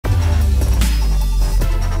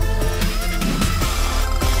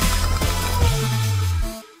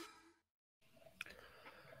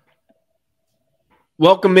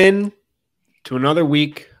Welcome in to another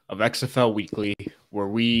week of XFL Weekly, where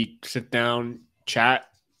we sit down, chat,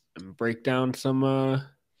 and break down some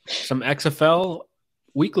XFL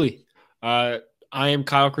weekly. I am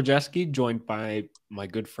Kyle Krajewski, joined by my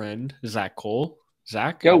good friend Zach Cole.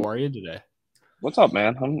 Zach, Yo, how are you today? what's up,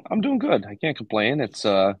 man? I'm doing good. I can't complain. It's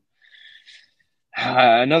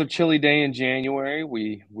another chilly day in January.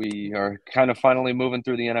 We are kind of finally moving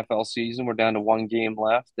through the NFL season. We're down to one game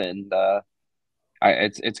left, and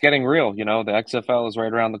it's getting real. You know, the XFL is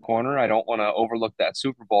right around the corner. I don't want to overlook that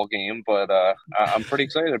Super Bowl game, but I'm pretty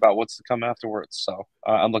excited about what's to come afterwards. So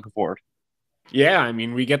I'm looking forward. Yeah, I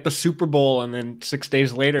mean, we get the Super Bowl, and then 6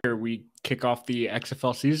 days later, we kick off the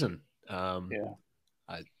XFL season. Yeah,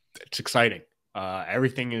 It's exciting.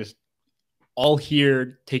 Everything is all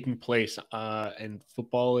here taking place, and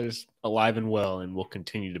football is alive and well and will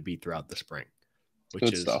continue to be throughout the spring, which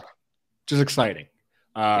good is stuff. just exciting.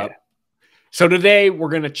 Yeah, So today we're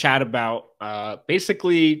going to chat about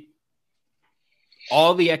basically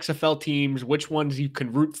all the XFL teams, which ones you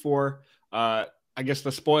can root for. I guess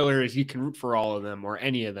the spoiler is you can root for all of them or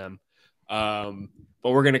any of them. But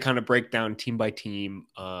we're going to kind of break down team by team,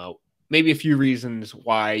 maybe a few reasons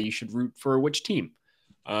why you should root for which team.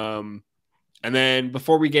 And then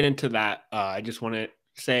before we get into that, I just want to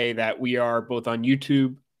say that we are both on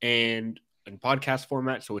YouTube and in podcast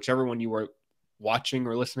format. So whichever one you are watching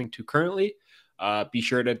or listening to currently, be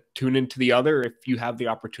sure to tune into the other if you have the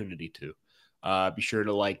opportunity to. Be sure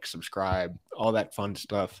to like, subscribe, all that fun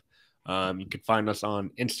stuff. You can find us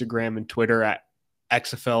on Instagram and Twitter at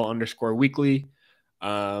XFL_weekly.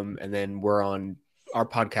 And then we're on our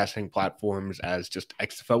podcasting platforms as just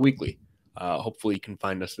XFL Weekly. Hopefully you can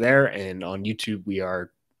find us there. And on YouTube, we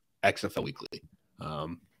are XFL Weekly.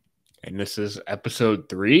 And this is episode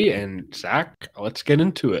 3. And Zach, let's get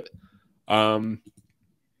into it.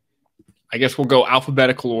 I guess we'll go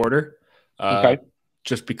alphabetical order, okay.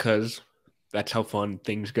 just because that's how fun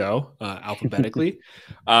things go, alphabetically.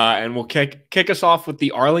 And we'll kick us off with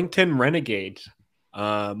the Arlington Renegades,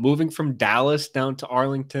 moving from Dallas down to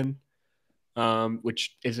Arlington,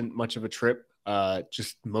 which isn't much of a trip.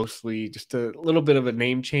 Just mostly just a little bit of a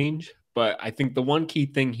name change. But I think the one key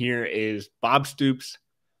thing here is Bob Stoops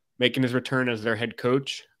making his return as their head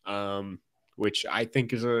coach, which I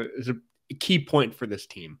think is a key point for this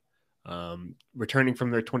team. Returning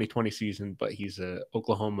from their 2020 season, but he's a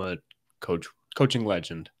Oklahoma coaching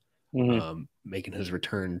legend, Mm-hmm. making his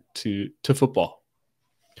return to football.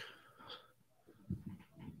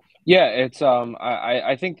 Yeah, it's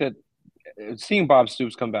I think that seeing Bob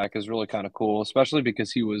Stoops come back is really kind of cool, especially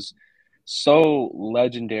because he was so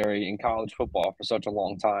legendary in college football for such a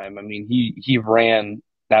long time. I mean, he ran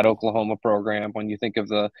that Oklahoma program. When you think of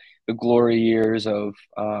the glory years of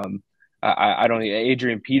I don't know,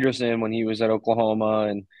 Adrian Peterson when he was at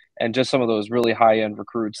Oklahoma and just some of those really high end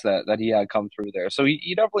recruits that he had come through there. So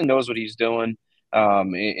he definitely knows what he's doing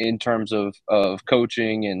in terms of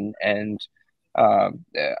coaching and uh,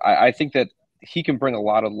 I think that he can bring a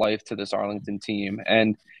lot of life to this Arlington team.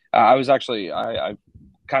 And I was actually I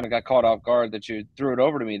kind of got caught off guard that you threw it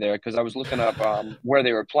over to me there because I was looking up where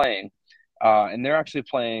they were playing. And they're actually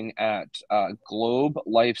playing at Globe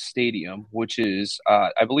Life Stadium, which is,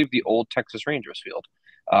 I believe, the old Texas Rangers field,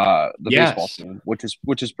 the baseball Yes. team,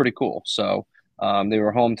 which is pretty cool. So they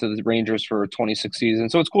were home to the Rangers for 26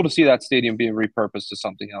 seasons, so it's cool to see that stadium being repurposed to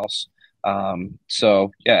something else.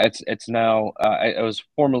 So yeah, it's now it was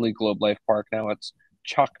formerly Globe Life Park. Now it's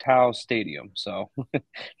Choctaw Stadium. So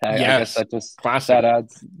I guess Yes. that just Classic.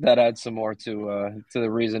 that adds some more to the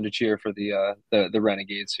reason to cheer for the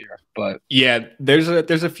Renegades here. But Yeah, there's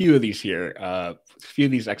a few of these here. A few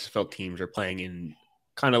of these XFL teams are playing in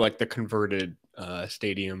kind of like the converted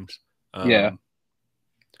stadiums. yeah,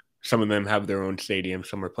 Some of them have their own stadiums.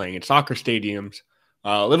 Some are playing in soccer stadiums.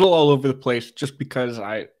 A little all over the place, just because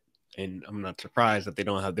I'm not surprised that they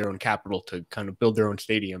don't have their own capital to kind of build their own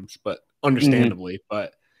stadiums, but hmm understandably.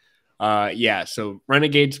 But yeah, so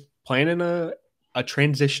Renegades playing in a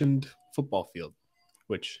transitioned football field,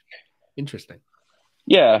 which interesting.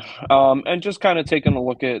 yeah, and just kind of taking a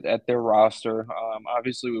look at their roster.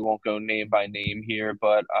 Obviously, we won't go name by name here,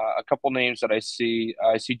 but a couple names that I see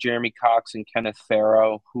Jeremy Cox and Kenneth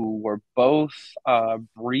Farrow, who were both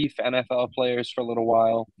brief NFL players for a little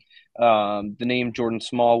while. The name Jordan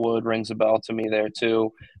Smallwood rings a bell to me there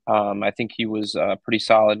too. I think he was pretty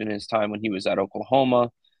solid in his time when he was at Oklahoma.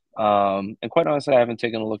 And quite honestly, I haven't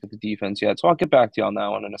taken a look at the defense yet, so I'll get back to you on that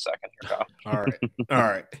one in a second here, Kyle. All right.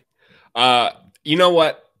 All right. You know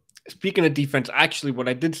what? Speaking of defense, actually, what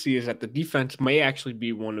I did see is that the defense may actually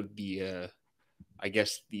be one of the, I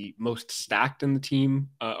guess, the most stacked in the team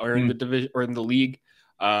or in the Mm, division or in the league.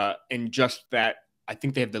 and just that I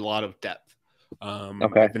think they have a lot of depth.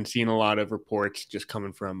 Okay. I've been seeing a lot of reports just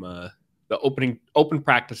coming from the open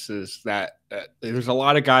practices that there's a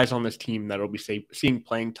lot of guys on this team that will be seeing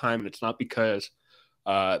playing time, and it's not because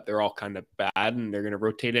they're all kind of bad and they're going to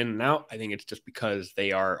rotate in and out. I think it's just because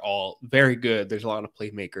they are all very good. There's a lot of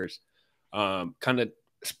playmakers, kind of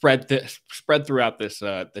spread throughout this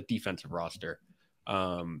the defensive roster.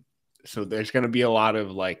 So there's going to be a lot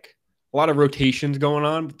of rotations going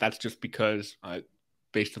on, but that's just because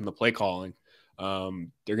based on the play calling,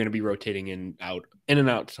 they're going to be rotating in and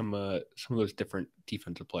out some of those different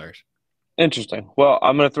defensive players. Interesting. Well,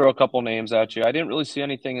 I'm going to throw a couple names at you. I didn't really see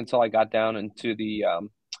anything until I got down into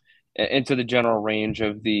the general range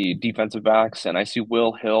of the defensive backs, and I see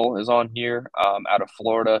Will Hill is on here, out of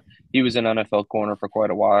Florida. He was an NFL corner for quite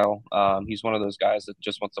a while. He's one of those guys that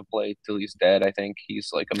just wants to play till he's dead. I think he's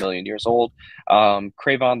like a million years old.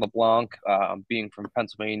 Cravon LeBlanc, being from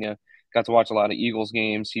Pennsylvania, got to watch a lot of Eagles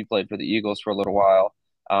games. He played for the Eagles for a little while.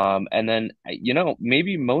 And then,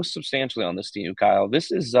 maybe most substantially on this team, Kyle,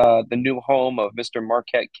 this is the new home of Mr.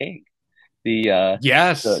 Marquette King,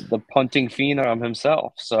 Yes. the punting phenom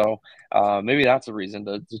himself. So maybe that's a reason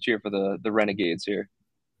to cheer for the Renegades here.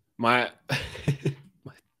 My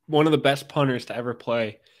one of the best punters to ever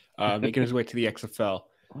play, making his way to the XFL.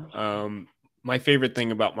 My favorite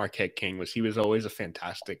thing about Marquette King was he was always a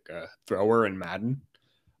fantastic thrower in Madden.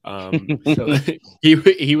 So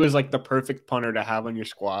he was like the perfect punter to have on your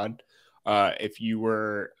squad if you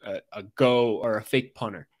were a go or a fake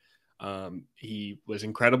punter. He was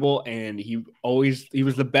incredible, and he was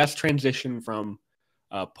the best transition from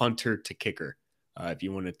punter to kicker. If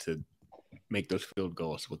you wanted to make those field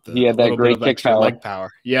goals with the that great bit of extra leg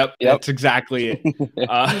power. Yep, that's exactly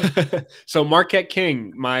it. So Marquette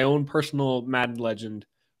King, my own personal Madden legend,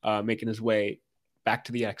 making his way back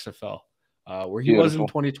to the XFL. Where he was in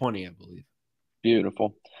 2020, I believe.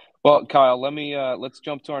 Beautiful. Well, Kyle, let's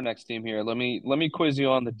jump to our next team here. Let me quiz you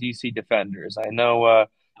on the DC Defenders. I know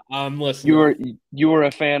you were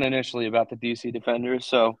a fan initially about the DC Defenders,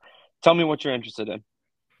 so tell me what you're interested in.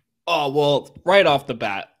 Oh, well, right off the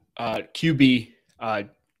bat, QB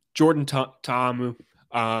Jordan Ta'amu,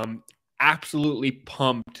 absolutely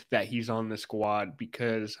pumped that he's on the squad,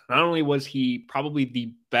 because not only was he probably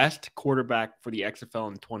the best quarterback for the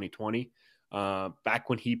XFL in 2020, back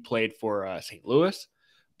when he played for St. Louis,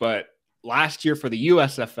 but last year for the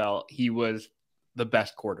USFL, he was the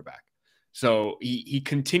best quarterback. So he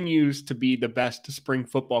continues to be the best spring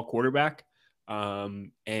football quarterback,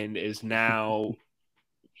 and is now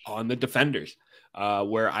on the Defenders,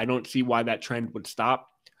 where I don't see why that trend would stop.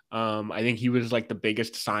 I think he was like the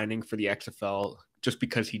biggest signing for the XFL just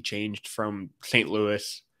because he changed from St.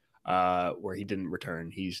 Louis, where he didn't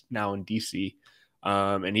return. He's now in DC.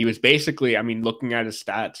 And he was basically, looking at his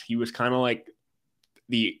stats, he was kind of like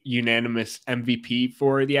the unanimous MVP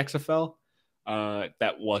for the XFL.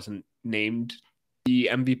 That wasn't named the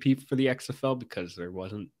MVP for the XFL because there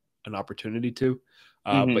wasn't an opportunity to.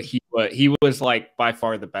 But he was like by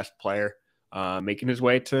far the best player, making his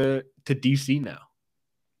way to DC now.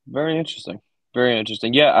 Very interesting. Very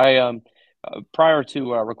interesting. Yeah, I prior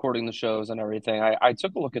to recording the shows and everything, I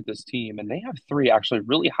took a look at this team, and they have three actually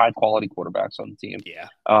really high quality quarterbacks on the team. Yeah.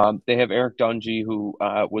 They have Eric Dungy, who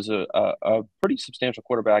was a pretty substantial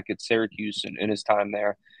quarterback at Syracuse in his time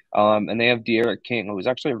there. And they have De'Aaron King, who was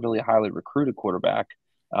actually a really highly recruited quarterback.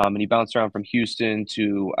 And he bounced around from Houston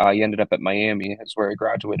to he ended up at Miami. That's where he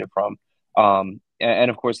graduated from. And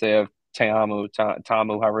of course, they have Tamu,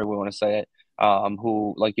 however we want to say it,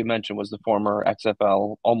 who, like you mentioned, was the former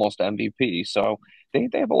XFL almost MVP. So they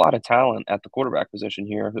have a lot of talent at the quarterback position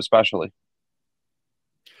here, especially.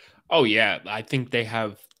 Oh, yeah. I think they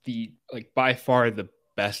have by far the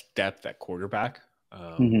best depth at quarterback,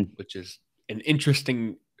 which is an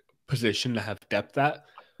interesting position to have depth at.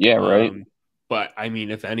 Yeah, right. But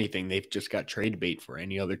if anything, they've just got trade bait for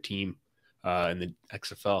any other team in the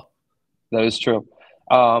XFL. That is true.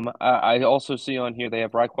 I also see on here they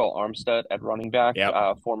have Raquel Armstead at running back,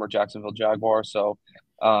 former Jacksonville Jaguar. So,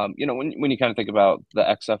 when you kind of think about the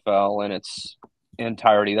XFL in its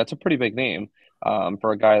entirety, that's a pretty big name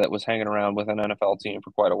for a guy that was hanging around with an NFL team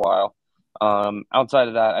for quite a while. Outside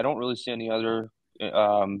of that, I don't really see any other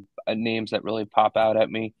names that really pop out at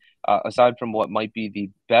me, aside from what might be the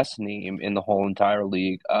best name in the whole entire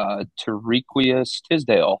league, Tariquius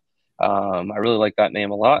Tisdale. I really like that name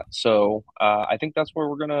a lot. So I think that's where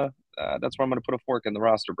I'm gonna put a fork in the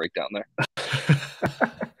roster breakdown there.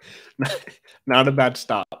 Not a bad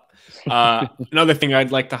stop. Another thing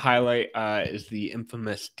I'd like to highlight is the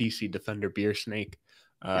infamous DC Defender Beer Snake.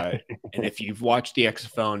 And if you've watched the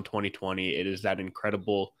XFL in 2020, it is that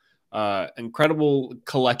incredible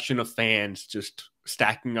collection of fans just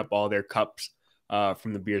stacking up all their cups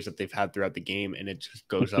from the beers that they've had throughout the game, and it just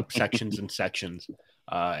goes up sections and sections,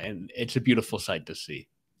 and it's a beautiful sight to see.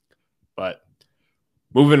 But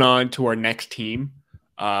moving on to our next team,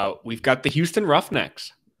 we've got the Houston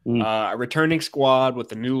Roughnecks, a returning squad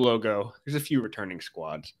with a new logo. There's a few returning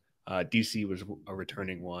squads. DC was a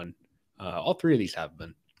returning one. All three of these have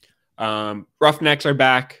been. Roughnecks are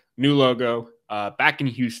back, new logo, back in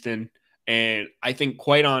Houston. And I think,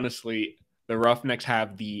 quite honestly, the Roughnecks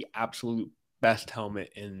have the absolute best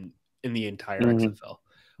helmet in the entire XFL.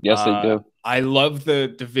 Yes, they do. I love the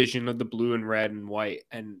division of the blue and red and white,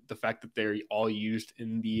 and the fact that they're all used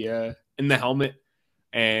in the helmet.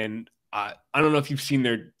 And I don't know if you've seen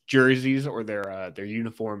their jerseys or their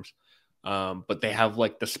uniforms, but they have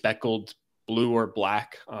like the speckled blue or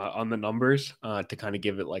black on the numbers to kind of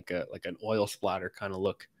give it like an oil splatter kind of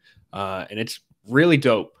look, and it's really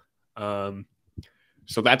dope.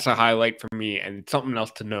 So that's a highlight for me. And something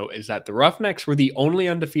else to note is that the Roughnecks were the only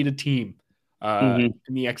undefeated team in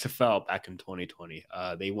the XFL back in 2020.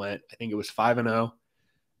 They went, I think it was 5-0,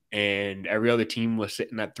 and every other team was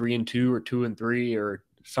sitting at 3-2 or 2-3 or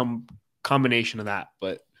some combination of that.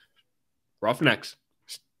 But Roughnecks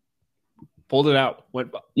pulled it out.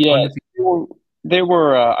 Went they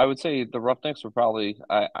were. I would say the Roughnecks were probably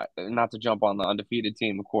not to jump on the undefeated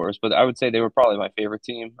team, of course, but I would say they were probably my favorite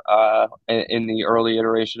team in the early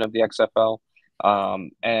iteration of the XFL.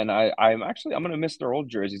 And I'm going to miss their old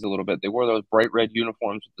jerseys a little bit. They wore those bright red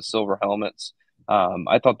uniforms with the silver helmets.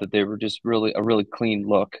 I thought that they were just a really clean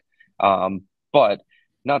look. But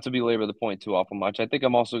not to belabor the point too awful much, I think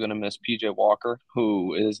I'm also going to miss PJ Walker,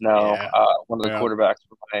 who is now one of the quarterbacks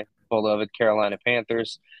for my beloved Carolina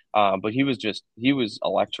Panthers. But he was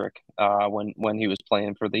electric when he was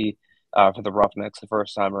playing for the Roughnecks the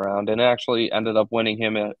first time around, and actually ended up winning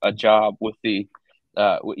him a job with the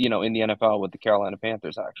in the NFL with the Carolina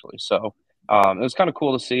Panthers, actually. So it was kind of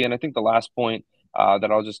cool to see. And I think the last point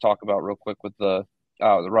that I'll just talk about real quick with the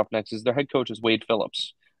Roughnecks is their head coach is Wade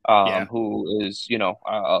Phillips, who is, an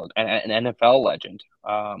NFL legend,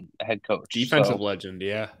 a head coach. Defensive legend,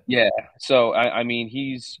 yeah. Yeah. So, I mean,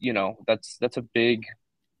 he's, that's a big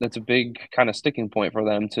kind of sticking point for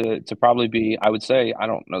them to probably be, I would say, I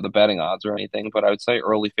don't know the betting odds or anything, but I would say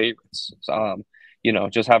early favorites.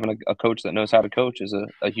 Just having a coach that knows how to coach is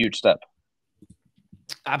a huge step.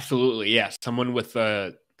 Absolutely, yes. Someone with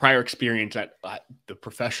prior experience at the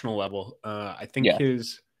professional level. I think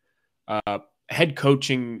his head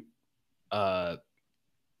coaching,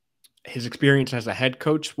 his experience as a head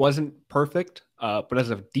coach wasn't perfect, but as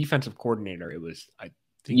a defensive coordinator, it was, I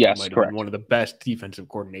think, he might have been one of the best defensive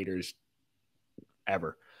coordinators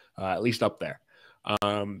ever, at least up there.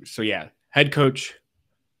 So, yeah, head coach.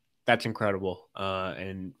 That's incredible.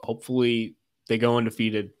 And hopefully they go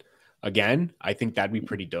undefeated again. I think that'd be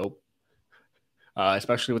pretty dope,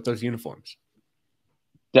 especially with those uniforms.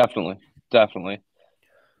 Definitely.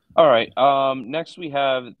 All right. Next we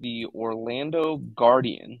have the Orlando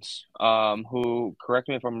Guardians, who, correct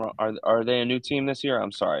me if I'm wrong, are they a new team this year?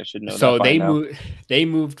 I'm sorry, I should know. So they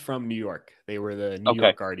moved from New York. They were the New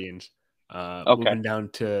York Guardians. Moving down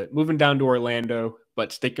to Orlando,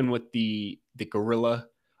 but sticking with the gorilla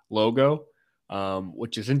logo,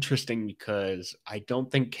 which is interesting because I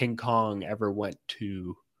don't think King Kong ever went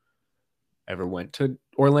to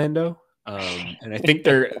Orlando. And I think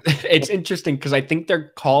it's interesting because I think they're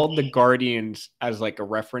called the Guardians as like a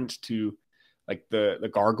reference to like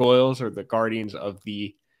the gargoyles or the guardians of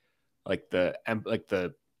the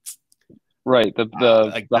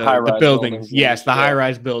high-rise buildings. Yes, the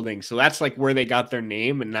high-rise buildings. So that's like where they got their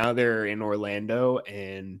name, and now they're in Orlando,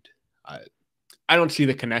 and I don't see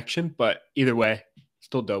the connection, but either way,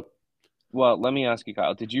 still dope. Well, let me ask you,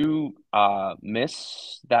 Kyle, did you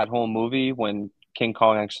miss that whole movie when King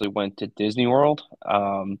Kong actually went to Disney World?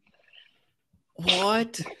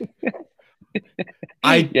 What?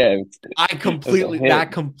 That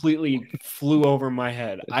completely flew over my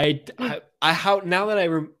head. Now that I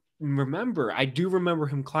remember, I do remember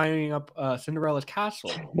him climbing up Cinderella's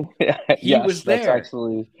castle. He was there. That's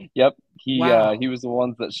actually, yep. He was the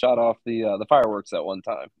ones that shot off the fireworks at one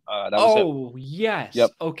time. That was him. Yes.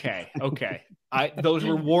 Yep. Okay. Those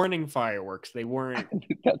were warning fireworks. They weren't.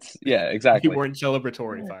 Exactly. They weren't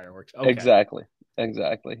celebratory fireworks. Okay.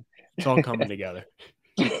 Exactly. It's all coming together.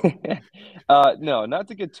 No, not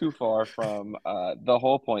to get too far from the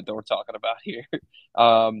whole point that we're talking about here.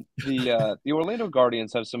 The Orlando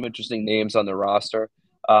Guardians have some interesting names on their roster.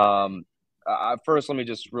 First, let me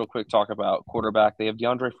just real quick talk about quarterback. They have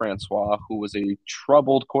DeAndre Francois, who was a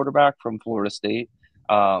troubled quarterback from Florida State,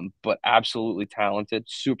 but absolutely talented,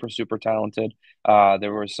 super, super talented.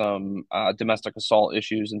 There were some domestic assault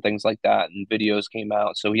issues and things like that, and videos came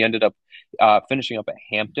out. So he ended up finishing up at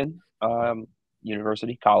Hampton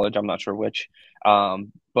University, college. I'm not sure which.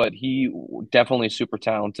 But he definitely super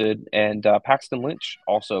talented. And Paxton Lynch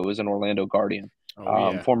also is an Orlando Guardian,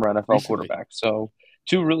 Oh yeah, former NFL recently. quarterback. So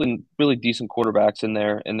two really really decent quarterbacks in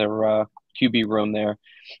their QB room there.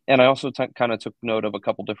 And I also kind of took note of a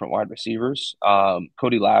couple different wide receivers.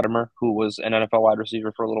 Cody Latimer, who was an NFL wide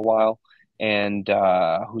receiver for a little while, and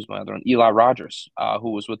who's my other one? Eli Rogers, who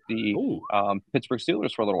was with the Oh, Pittsburgh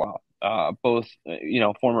Steelers for a little while. Both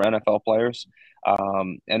former NFL players.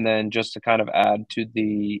 And then just to kind of add to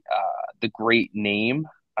the great name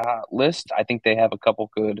list, I think they have uh,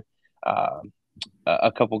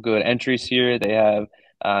 a couple good entries here. They have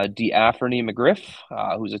D'Anthony McGriff,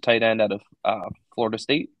 who's a tight end out of Florida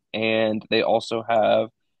State, and they also have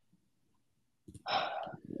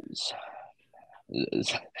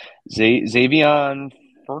Xavion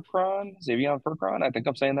Furcron. I think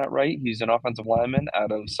I'm saying that right. He's an offensive lineman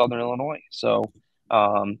out of Southern Illinois. So,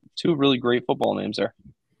 two really great football names there.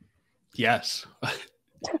 yes.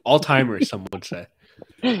 All timers, some would say.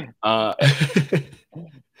 Kyle,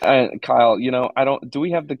 I don't. Do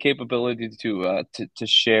we have the capability to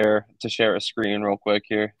share a screen real quick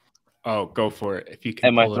here? Oh, go for it. If you can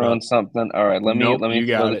Am I pull it up. throwing something? All right, Nope, let me you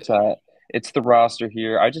throw got the it. chat. It's the roster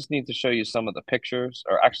here. I just need to show you some of the pictures,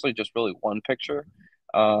 or actually just really one picture.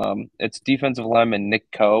 It's defensive lineman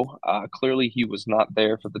Nick Coe. Clearly, he was not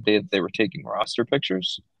there for the day that they were taking roster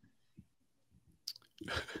pictures.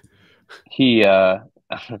 He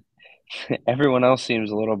Everyone else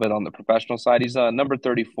seems a little bit on the professional side. He's number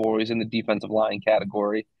 34. He's in the defensive line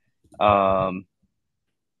category. Um,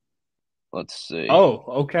 let's see. Oh,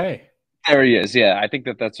 okay. There he is. Yeah, I think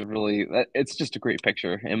it's just a great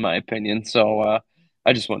picture in my opinion. So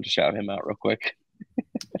I just wanted to shout him out real quick.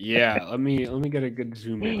 Yeah, let me get a good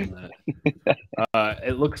zoom in on that.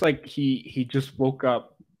 It looks like he just woke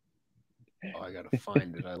up. Oh, I gotta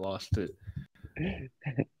find it. I lost it.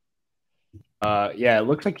 Yeah, it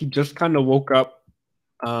looks like he just kind of woke up.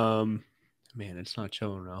 Man, it's not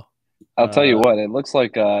showing now. I'll tell you what, it looks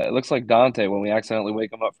like Dante when we accidentally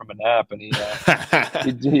wake him up from a nap and he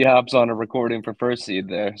hops on a recording for First Seed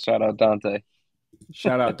there. Shout out Dante.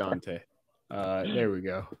 Shout out Dante. There we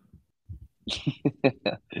go.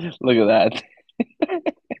 Look at that.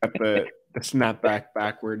 Got the snapback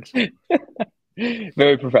backwards.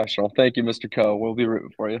 Very professional. Thank you, Mr. Coe. We'll be rooting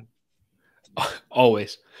for you.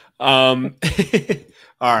 Always. All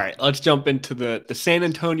right, let's jump into the San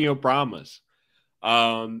Antonio Brahmas.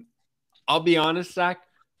 I'll be honest, Zach,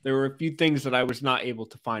 there were a few things that I was not able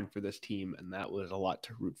to find for this team, and that was a lot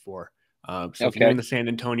to root for. So if you're in the San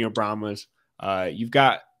Antonio Brahmas, you've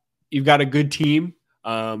got a good team.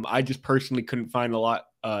 I just personally couldn't find a lot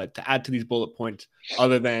to add to these bullet points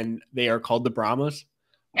other than they are called the Brahmas.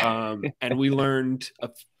 And we learned a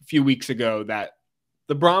few weeks ago that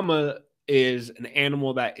the Brahma is an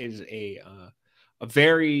animal that is a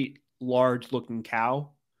very large looking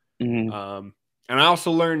cow. Mm-hmm. And I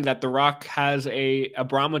also learned that The Rock has a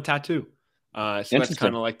Brahma tattoo. So that's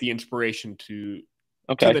kind of like the inspiration to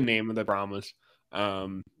the name of the Brahmas.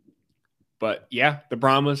 But yeah, the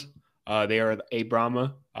Brahmas, they are a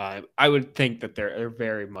Brahma. I would think that they're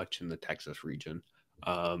very much in the Texas region.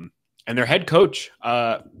 And their head coach,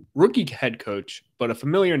 rookie head coach, but a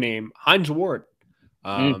familiar name, Hines Ward.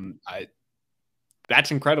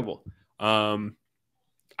 That's incredible.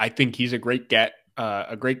 I think he's a great guy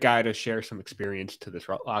to share some experience to this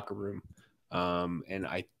locker room. And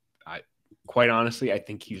I quite honestly, I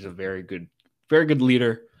think he's a very good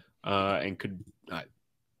leader and could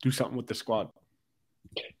do something with the squad.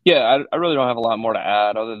 Yeah, I really don't have a lot more to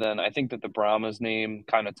add other than I think that the Brahmas name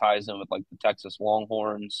kind of ties in with like the Texas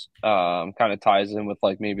Longhorns, kind of ties in with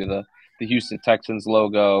like maybe the Houston Texans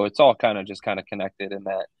logo. It's all kind of connected in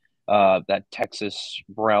that Texas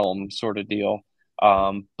realm sort of deal.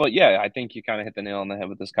 But yeah, I think you kind of hit the nail on the head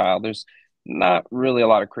with this, Kyle. There's not really a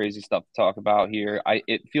lot of crazy stuff to talk about here.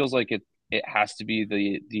 It feels like it has to be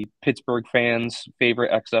the Pittsburgh fans'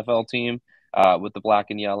 favorite XFL team. With the black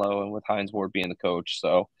and yellow and with Hines Ward being the coach.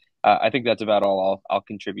 So I think that's about all I'll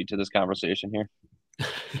contribute to this conversation here.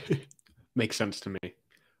 Makes sense to me.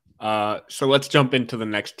 So let's jump into the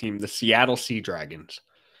next team, the Seattle Sea Dragons,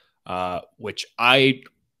 which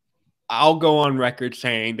I'll go on record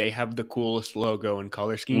saying they have the coolest logo and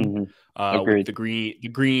color scheme with the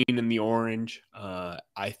green and the orange.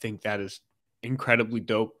 I think that is incredibly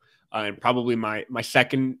dope and probably my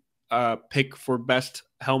second pick for best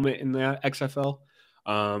helmet in the XFL.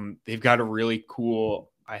 They've got a really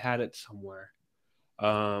cool. I had it somewhere.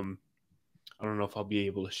 I don't know if I'll be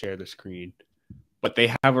able to share the screen, but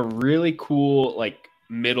they have a really cool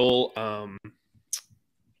middle,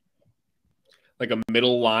 like a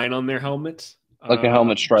middle line on their helmets, like a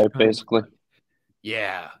helmet stripe, basically.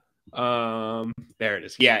 Yeah. There it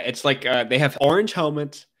is. Yeah, it's like they have orange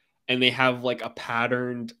helmets and they have like a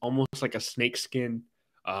patterned, almost like a snakeskin,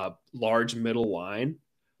 large middle line.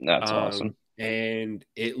 That's awesome. And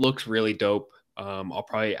it looks really dope. I'll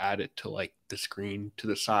probably add it to like the screen to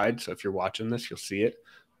the side, so if you're watching this, you'll see it.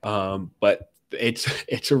 But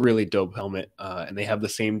it's a really dope helmet, and they have the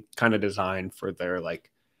same kind of design for their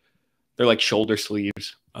shoulder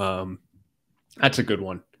sleeves. That's a good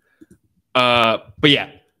one. But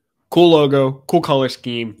yeah, cool logo, cool color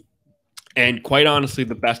scheme, and quite honestly,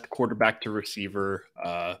 the best quarterback to receiver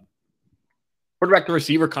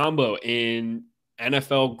combo in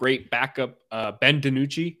NFL. Great backup, Ben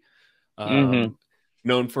DiNucci,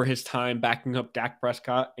 known for his time backing up Dak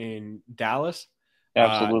Prescott in Dallas.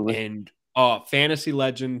 Absolutely. And fantasy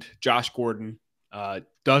legend Josh Gordon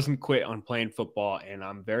doesn't quit on playing football, and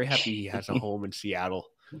I'm very happy he has a home in Seattle.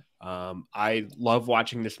 I love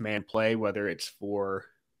watching this man play, whether it's for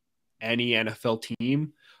any NFL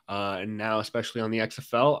team, and now especially on the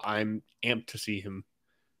XFL. I'm amped to see him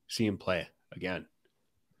play again.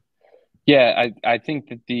 Yeah, I think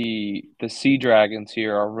that the Sea Dragons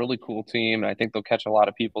here are a really cool team, and I think they'll catch a lot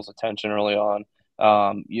of people's attention early on.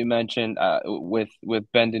 You mentioned with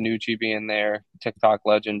Ben DiNucci being there, TikTok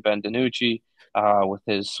legend Ben DiNucci, with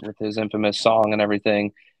his infamous song and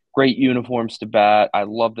everything. Great uniforms to bat. I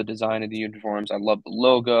love the design of the uniforms. I love the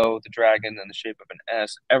logo, the dragon, and the shape of an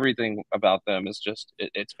S. Everything about them is just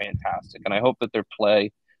it's fantastic, and I hope that their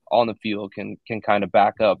play on the field can kind of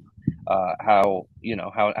back up how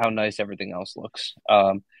nice everything else looks.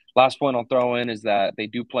 Last point I'll throw in is that they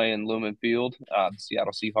do play in Lumen Field, the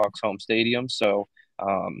Seattle Seahawks home stadium. So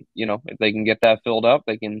if they can get that filled up,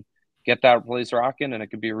 they can get that place rocking, and it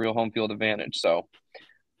could be a real home field advantage. So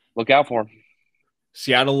look out for them.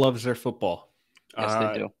 Seattle loves their football. Yes,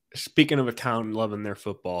 they do. Speaking of a town loving their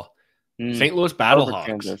football, St. Louis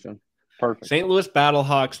Battlehawks. Perfect. St. Louis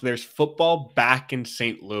Battlehawks. There's football back in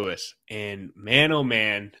St. Louis, and man, oh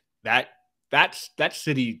man, that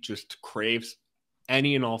city just craves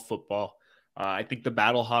any and all football. I think the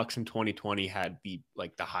Battlehawks in 2020 had the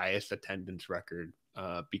highest attendance record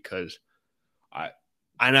because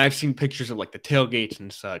I've seen pictures of like the tailgates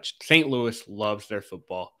and such. St. Louis loves their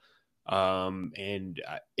football, and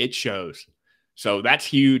it shows. So that's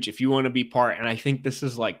huge if you want to be part. And I think this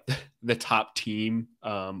is like the top team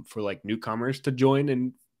for like newcomers to join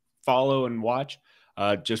and follow and watch,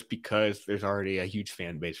 just because there's already a huge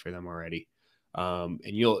fan base for them already. And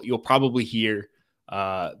you'll probably hear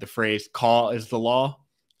the phrase "call is the law."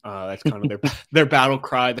 That's kind of their battle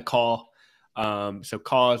cry, the call. So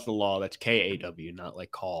call is the law. That's KAW, not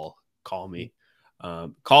like call me.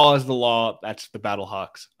 Call is the law. That's the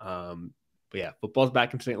Battlehawks. But yeah, football's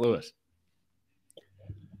back in St. Louis.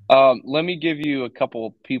 Let me give you a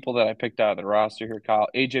couple people that I picked out of the roster here, Kyle.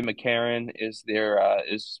 AJ McCarron is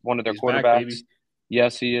one of their quarterbacks. Back,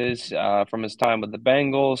 yes, he is. From his time with the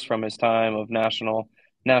Bengals, from his time of national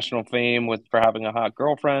fame for having a hot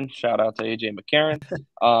girlfriend. Shout out to AJ McCarron.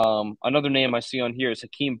 Another name I see on here is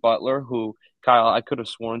Hakeem Butler, who, Kyle, I could have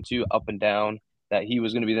sworn to up and down that he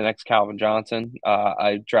was going to be the next Calvin Johnson.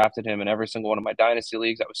 I drafted him in every single one of my dynasty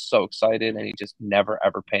leagues. I was so excited, and he just never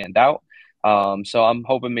ever panned out. So I'm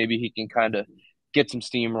hoping maybe he can kind of get some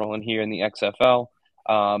steam rolling here in the XFL.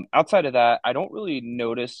 Outside of that, I don't really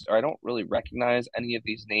notice or I don't really recognize any of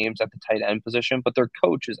these names at the tight end position, but their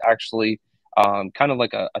coach is actually kind of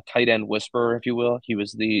like a tight end whisperer, if you will.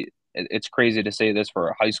 It's crazy to say this for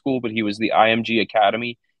a high school, but he was the IMG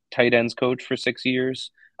Academy tight ends coach for 6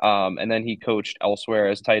 years. And then he coached elsewhere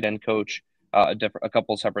as tight end coach a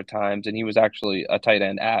couple separate times. And he was actually a tight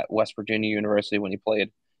end at West Virginia University when he played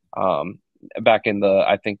back in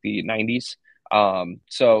I think the 90s.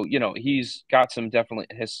 So he's got some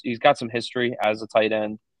history as a tight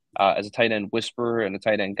end whisperer and a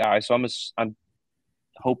tight end guy. So I'm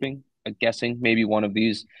hoping, guessing maybe one of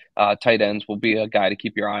these tight ends will be a guy to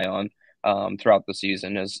keep your eye on throughout the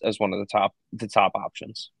season as one of the top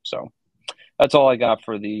options. So that's all I got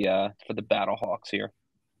for the Battlehawks here.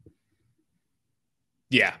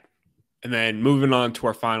 Yeah, and then moving on to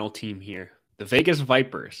our final team here. The Vegas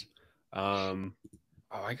Vipers.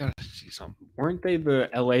 I gotta see something. Weren't they the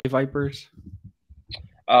LA Vipers?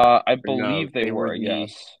 I believe they were.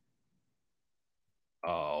 Yes.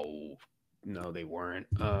 Oh no, they weren't.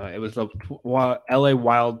 It was the LA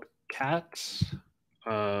Wild Cats.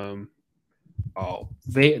 The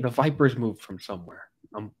Vipers moved from somewhere.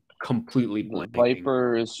 I'm completely The blanking.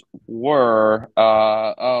 Vipers were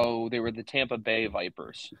they were the Tampa Bay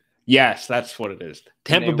Vipers. Yes, that's what it is.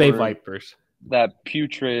 Tampa Bay Vipers. That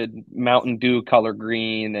putrid Mountain Dew color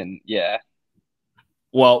green, and yeah.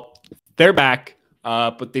 Well, they're back,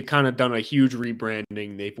 but they've kind of done a huge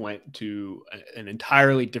rebranding. They've went to an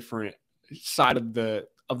entirely different side of the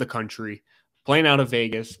country, playing out of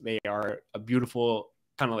Vegas. They are a beautiful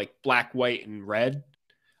kind of like black, white, and red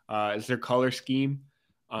is their color scheme.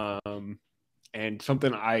 And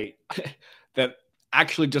something that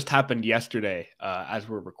actually just happened yesterday as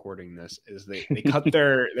we're recording this is they cut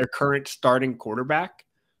their current starting quarterback.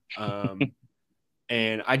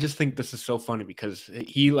 And I just think this is so funny because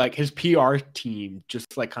his PR team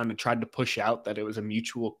just like kind of tried to push out that it was a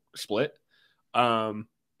mutual split.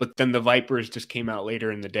 But then the Vipers just came out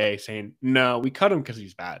later in the day saying, no, we cut him because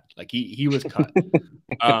he's bad. Like he was cut.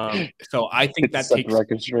 So I think that takes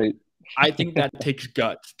record straight. I think that takes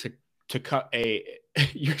guts to cut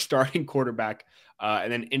your starting quarterback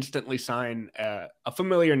and then instantly sign a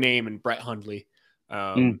familiar name in Brett Hundley.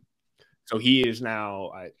 So he is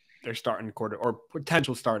now their starting or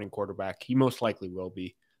potential starting quarterback. He most likely will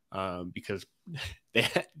be because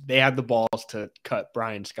they had the balls to cut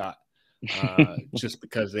Brian Scott just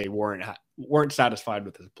because they weren't satisfied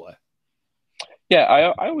with his play. Yeah,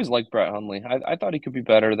 I always liked Brett Hundley. I thought he could be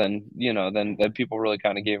better than people really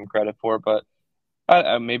kind of gave him credit for. But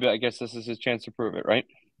I guess this is his chance to prove it, right?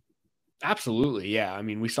 Absolutely, yeah. I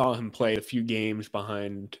mean, we saw him play a few games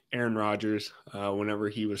behind Aaron Rodgers whenever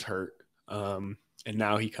he was hurt, and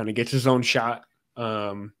now he kind of gets his own shot.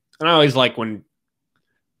 And I always like when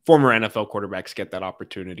former NFL quarterbacks get that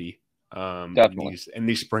opportunity. Definitely. In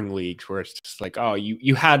these spring leagues where it's just like, oh,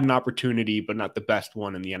 you had an opportunity, but not the best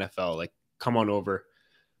one in the NFL. Like, come on over,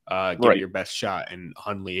 give it your best shot. And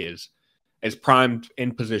Hundley is primed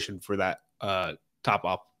in position for that top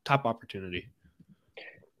opportunity.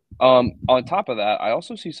 On top of that, I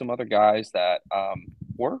also see some other guys that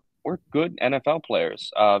were good NFL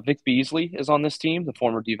players. Vic Beasley is on this team, the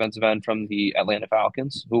former defensive end from the Atlanta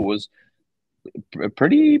Falcons, who was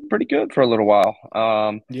pretty good for a little while.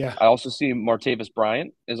 Yeah. I also see Martavis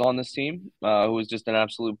Bryant is on this team, who was just an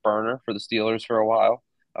absolute burner for the Steelers for a while.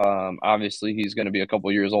 Obviously, he's going to be a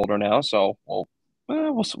couple years older now, so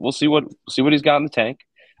we'll see what he's got in the tank.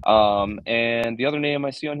 And the other name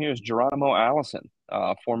I see on here is Geronimo Allison,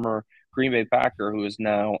 former Green Bay Packer, who is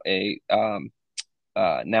now a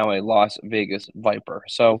Las Vegas Viper.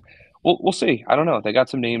 So we'll see. I don't know. They got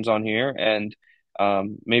some names on here, and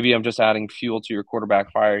maybe I'm just adding fuel to your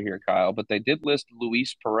quarterback fire here, Kyle. But they did list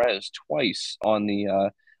Luis Perez twice on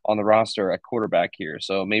the roster at quarterback here,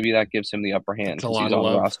 so maybe that gives him the upper hand because he's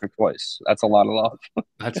on the roster twice. That's a lot of love.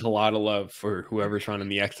 That's a lot of love for whoever's running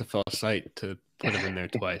the XFL site to put him in there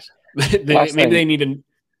twice. They need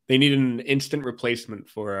an instant replacement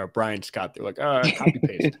for Brian Scott. They're like, copy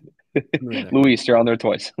paste. Luis, you're on there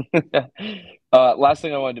twice. Last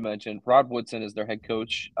thing I wanted to mention, Rod Woodson is their head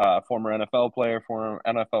coach, former NFL player, former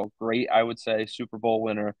NFL great, I would say, Super Bowl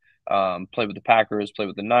winner. Played with the Packers, played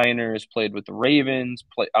with the Niners, played with the Ravens.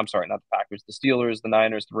 I'm sorry, not the Packers, the Steelers, the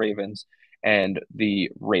Niners, the Ravens, and the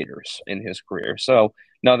Raiders in his career. So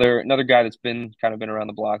another guy that's been around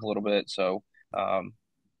the block a little bit. So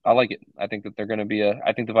I like it. I think that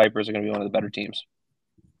I think the Vipers are going to be one of the better teams.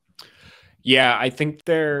 Yeah, I think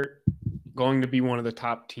they're going to be one of the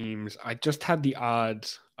top teams. I just had the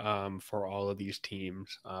odds for all of these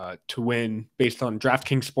teams to win based on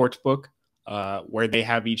DraftKings Sportsbook, where they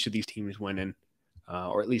have each of these teams winning,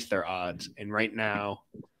 or at least their odds. And right now,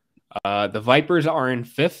 the Vipers are in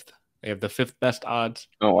fifth. They have the fifth best odds.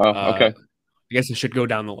 Oh, wow. Okay. I guess it should go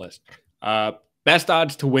down the list. Best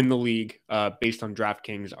odds to win the league based on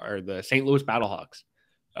DraftKings are the St. Louis Battlehawks.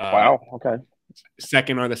 Wow. Okay.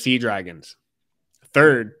 Second are the Sea Dragons.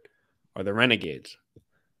 Third are the Renegades.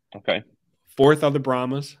 Okay. Fourth are the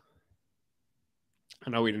Brahmas. I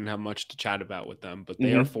know we didn't have much to chat about with them, but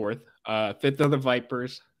they are fourth. Fifth are the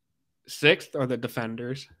Vipers. Sixth are the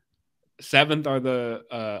Defenders. Seventh are the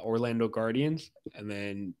Orlando Guardians. And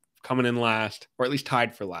then coming in last, or at least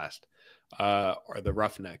tied for last, are the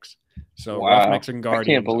Roughnecks. So wow. Roughnecks and Guardians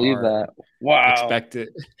I can't believe that. Wow. Expected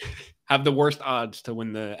have the worst odds to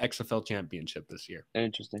win the XFL championship this year.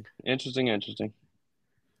 Interesting.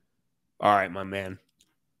 All right, my man.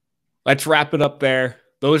 Let's wrap it up there.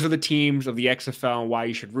 Those are the teams of the XFL and why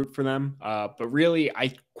you should root for them. But really,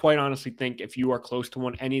 I quite honestly think if you are close to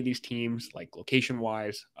any of these teams, like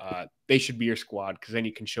location-wise, they should be your squad because then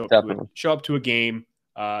you can show up to a game.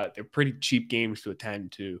 They're pretty cheap games to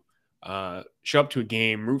attend to. show up to a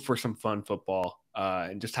game, root for some fun football,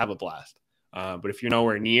 and just have a blast. But if you're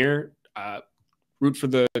nowhere near, root for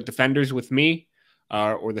the Defenders with me,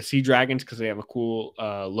 or the Sea Dragons because they have a cool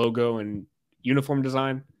logo and uniform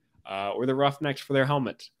design, or the Roughnecks for their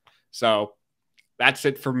helmets. So that's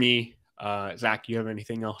it for me. Zach, you have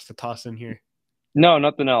anything else to toss in here? No,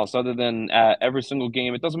 nothing else other than every single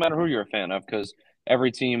game. It doesn't matter who you're a fan of because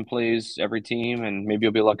every team plays every team, and maybe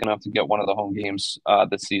you'll be lucky enough to get one of the home games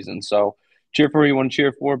this season. So cheer for who you want to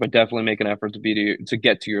cheer for, but definitely make an effort to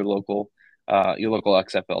get to your local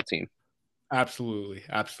XFL team. Absolutely,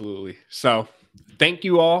 absolutely. So thank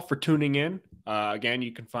you all for tuning in. Again,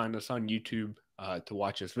 you can find us on YouTube to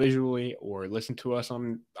watch us visually or listen to us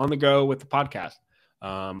on the go with the podcast.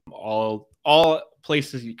 All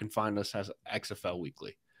places you can find us as XFL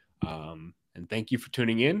Weekly. And thank you for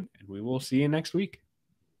tuning in, and we will see you next week.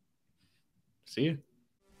 See you.